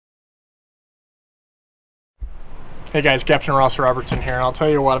Hey guys, Captain Ross Robertson here, and I'll tell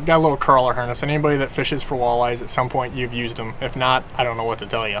you what, I've got a little crawler harness, and anybody that fishes for walleyes, at some point you've used them. If not, I don't know what to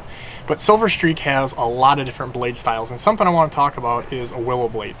tell you. But Silver Streak has a lot of different blade styles, and something I want to talk about is a willow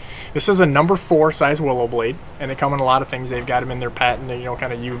blade. This is a number 4 size willow blade, and they come in a lot of things. They've got them in their patent,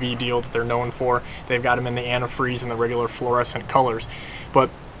 kind of UV deal that they're known for. They've got them in the antifreeze and the regular fluorescent colors. But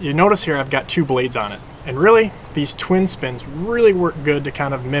you notice here I've got 2 blades on it, and really, these twin spins really work good to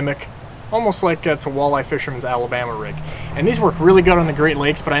kind of mimic almost like it's a walleye fisherman's Alabama rig. And these work really good on the Great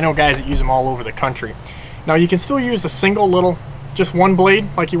Lakes, but I know guys that use them all over the country. Now you can still use a single little, just one blade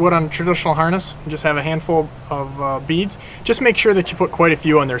like you would on a traditional harness, and just have a handful of beads. Just make sure that you put quite a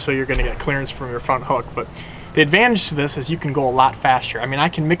few on there so you're going to get clearance from your front hook. But the advantage to this is you can go a lot faster. I mean, I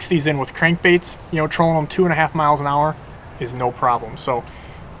can mix these in with crankbaits, trolling them 2.5 miles an hour is no problem. So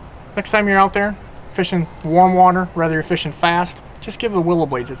next time you're out there fishing warm water, whether you're fishing fast, just give the willow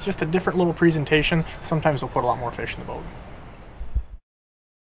blades. It's just a different little presentation. Sometimes we'll put a lot more fish in the boat.